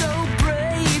got so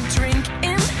brave, drink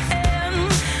in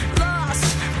hand,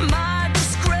 lost my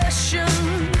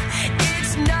discretion.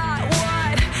 It's not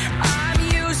what I'm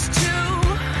used to,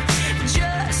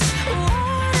 just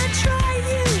wanna try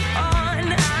you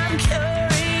on. I'm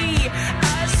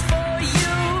curious for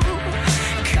you,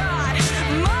 caught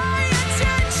my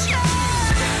attention.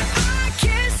 I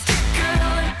kissed a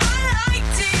girl and I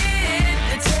liked it,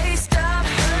 the taste of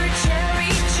her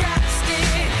cherry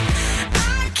chapstick. I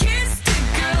kissed a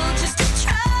girl just to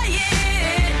try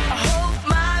it, I hope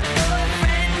my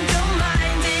boyfriend don't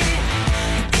mind it.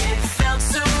 It felt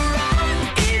so wrong,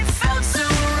 it felt so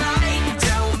right,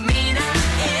 don't mean I'm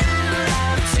in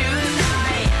love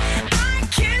tonight. I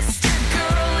kissed a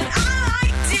girl and I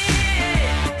liked it,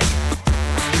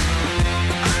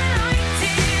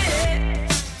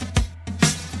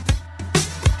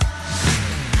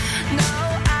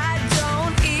 No, I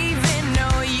don't even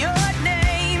know your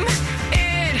name.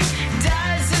 It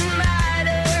doesn't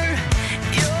matter.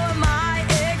 You're my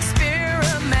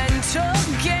experimental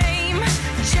game.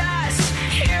 Just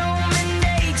human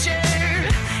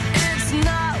nature. It's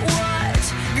not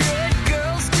what good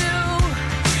girls do.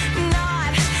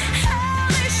 Not how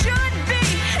they should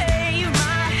behave.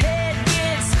 My head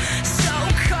gets so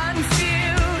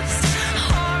confused.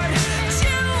 Hard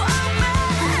to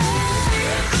obey.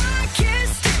 I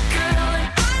kissed a girl and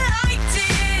I liked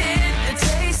it, the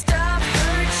taste of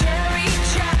her cherry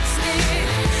chapstick.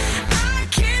 I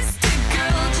kissed a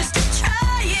girl just to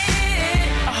try it,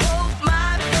 I hope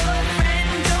my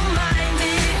boyfriend don't mind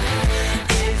it.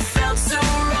 It felt so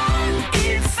wrong,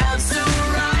 it felt so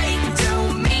right,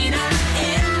 don't mean I'm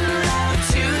in love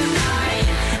tonight.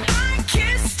 I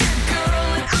kissed a girl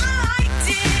and I liked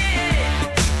it,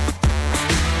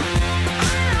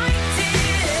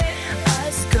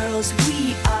 Us girls,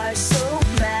 we are so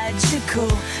magical.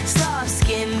 Soft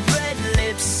skin, red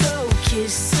lips, so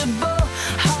kissable.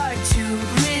 Hard to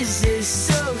resist,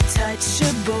 so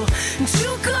touchable.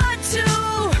 Too good to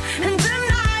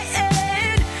deny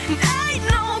it. Ain't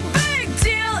no big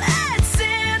deal, it's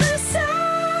innocent.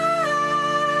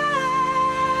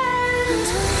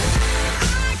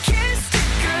 I kissed a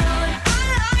girl and I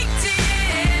liked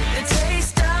it, the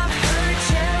taste of her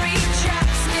cherry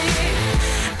chapstick.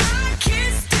 I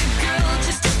kissed a girl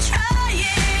just to try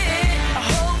it, I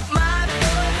hope my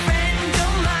boyfriend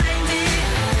don't mind it.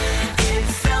 It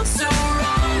felt so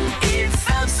wrong, it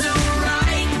felt so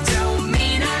right, don't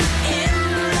mean I'm in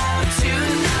love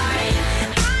tonight.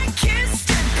 I kissed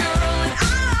a girl and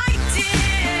I liked it.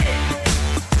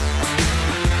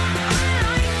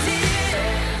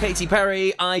 Katy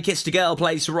Perry, I Kissed a Girl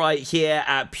plays right here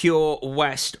at Pure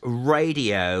West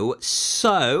Radio.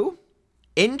 So,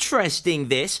 interesting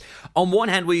this. On one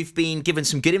hand, we've been given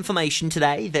some good information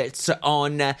today that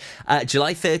on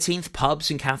July 13th, pubs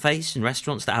and cafes and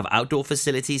restaurants that have outdoor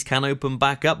facilities can open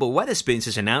back up. But Wetherspoons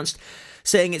has announced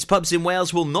saying its pubs in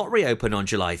Wales will not reopen on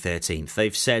July 13th.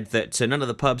 They've said that none of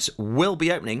the pubs will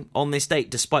be opening on this date,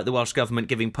 despite the Welsh Government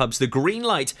giving pubs the green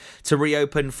light to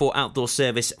reopen for outdoor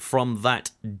service from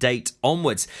that date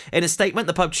onwards. In a statement,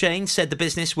 the pub chain said the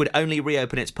business would only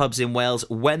reopen its pubs in Wales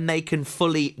when they can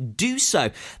fully do so.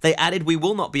 They added, "We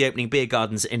will not be opening beer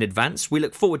gardens in advance. We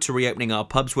look forward to reopening our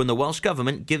pubs when the Welsh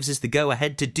Government gives us the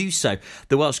go-ahead to do so."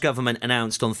 The Welsh Government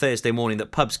announced on Thursday morning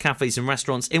that pubs, cafes and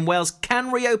restaurants in Wales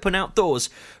can reopen outdoors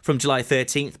from July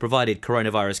 13th, provided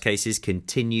coronavirus cases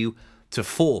continue to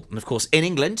fall. And of course, in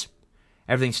England,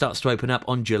 everything starts to open up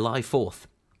on July 4th,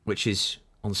 which is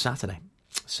on Saturday.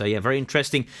 So yeah, very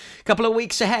interesting couple of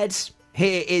weeks ahead.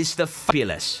 Here is the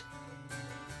fabulous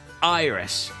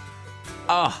Iris.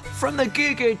 From the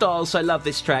Goo Goo Dolls. I love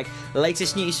this track.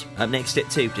 Latest news up next at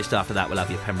 2. Just after that, we'll have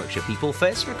your Pembrokeshire People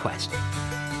First request.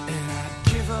 And I'd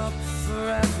give up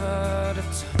forever to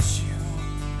touch you,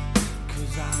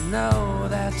 'cause I know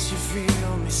that you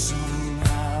feel me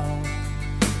somehow.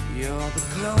 You're the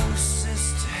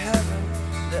closest to heaven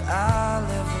that I'll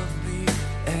ever be,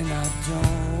 and I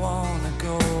don't wanna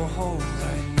go home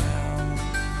right now.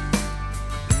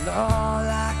 And all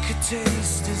I could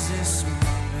taste is this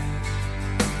moment,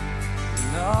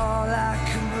 and all I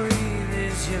can breathe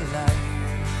is your life.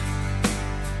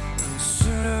 And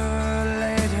sooner or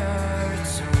later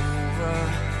it's over,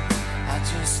 I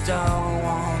just don't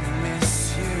wanna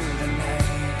miss you tonight.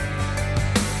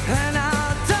 And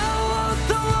I don't want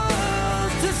the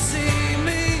world to see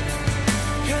me,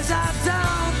 'cause I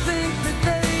don't think that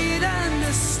they'd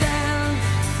understand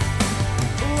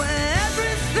when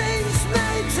everything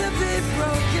be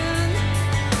broken.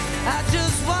 I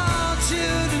just want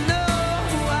you to know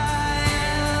who I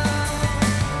am.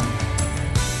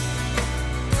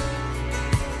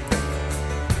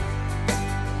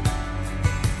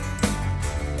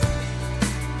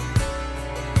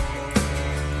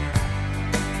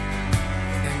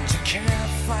 And you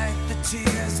can't fight the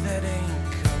tears that ain't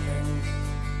coming.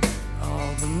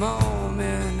 All the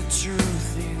moment of truth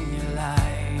in your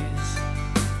lies.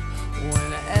 When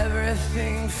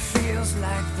everything feels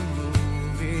like the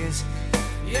movies.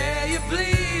 Yeah, you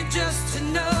bleed just to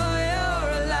know you're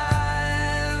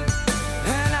alive.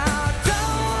 And I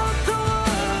don't want the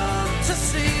world to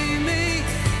see me,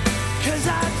 'cause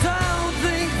I don't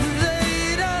think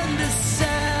they'd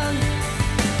understand.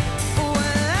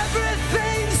 When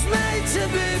everything's made to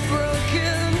be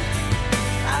broken,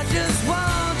 I just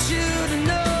want you to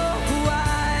know who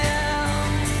I am.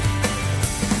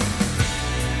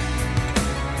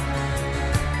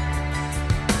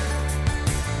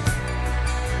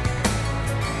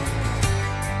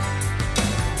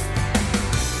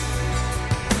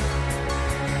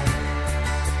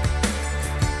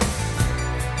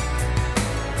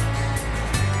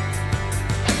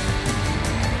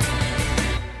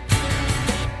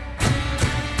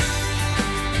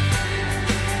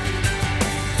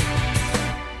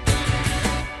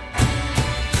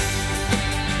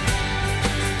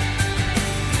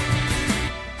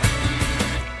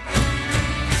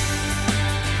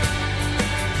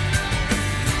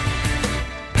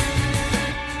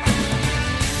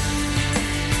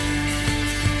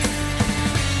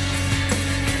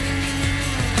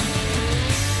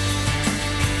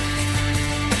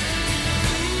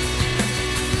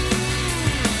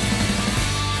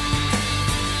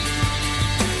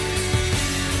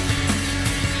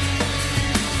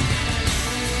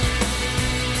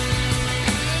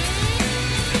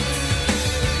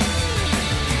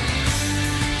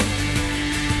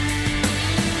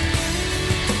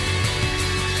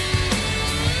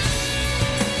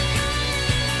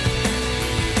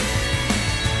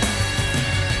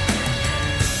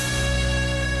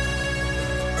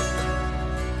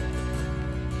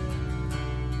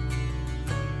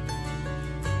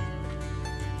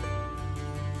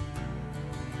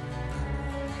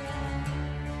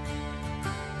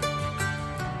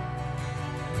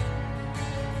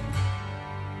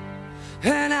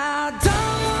 And I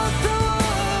don't want the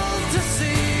world to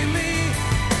see me,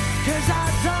 'cause I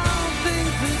don't think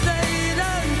that they'd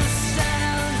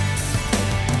understand.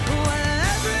 When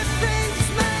everything's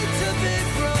made to be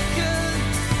broken,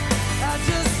 I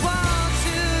just want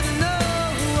you to know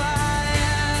who I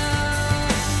am.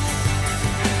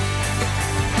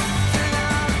 And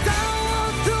I don't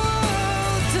want the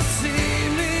world to see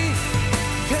me,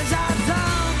 'cause I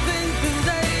don't think that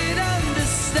they'd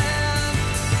understand.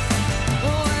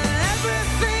 When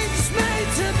everything's made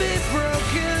to be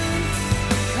broken,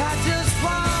 I just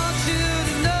want you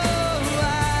to know who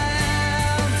I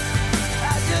am.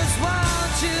 I just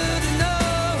want you to know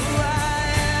who I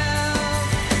am.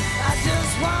 I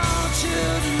just want you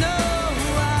to know who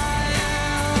I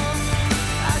am.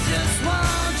 I just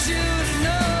want you to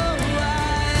know who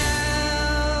I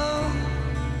am.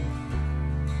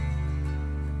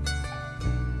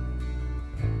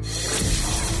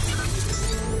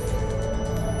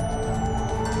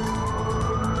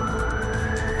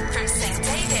 From St.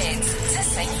 David's to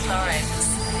St. Florence.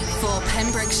 For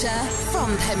Pembrokeshire, from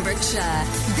Pembrokeshire,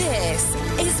 this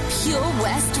is Pure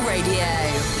West Radio.